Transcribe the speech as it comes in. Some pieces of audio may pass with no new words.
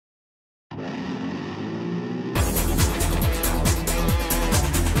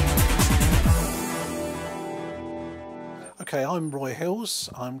Okay, I'm Roy Hills.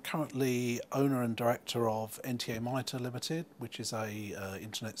 I'm currently owner and director of NTA Monitor Ltd, which is a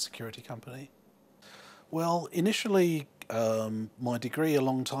internet security company. Well, initially, my degree a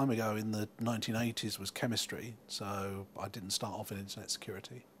long time ago in the 1980s was chemistry, so I didn't start off in internet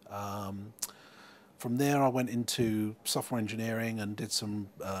security. From there, I went into software engineering and did some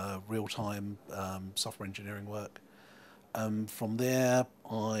real-time software engineering work. From there,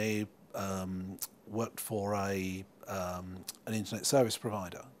 I worked for an internet service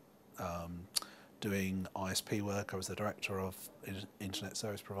provider, doing ISP work. I was the director of internet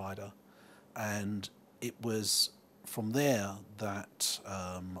service provider, and it was from there that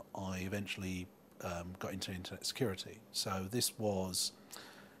I eventually got into internet security. So this was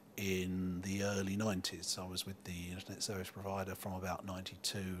in the early 90s. I was with the internet service provider from about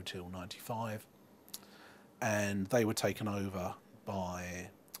 92 till 95, and they were taken over by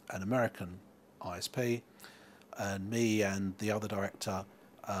an American ISP, and me and the other director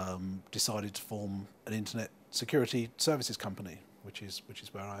decided to form an internet security services company, which is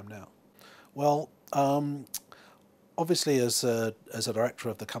where I am now. Well, obviously as a director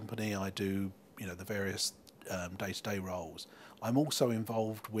of the company, I do the various day-to-day roles. I'm also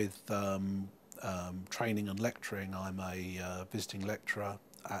involved with training and lecturing. I'm a visiting lecturer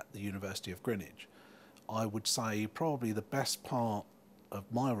at the University of Greenwich. I would say probably the best part of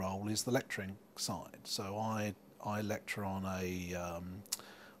my role is the lecturing side. So I lecture on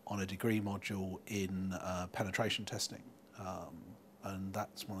a degree module in penetration testing, and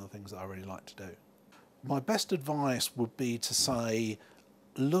that's one of the things that I really like to do. My best advice would be to say,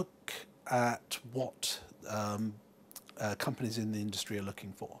 look at what companies in the industry are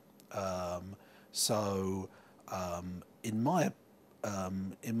looking for. In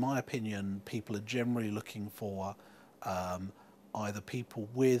my opinion, people are generally looking for either people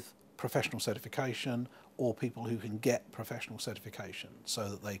with professional certification or people who can get professional certification so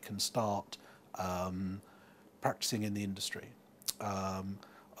that they can start practicing in the industry. A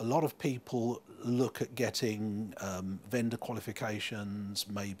lot of people look at getting vendor qualifications,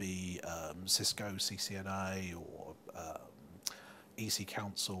 maybe Cisco CCNA or EC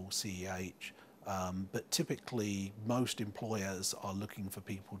Council, CEH, but typically most employers are looking for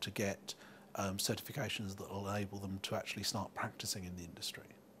people to get certifications that will enable them to actually start practicing in the industry.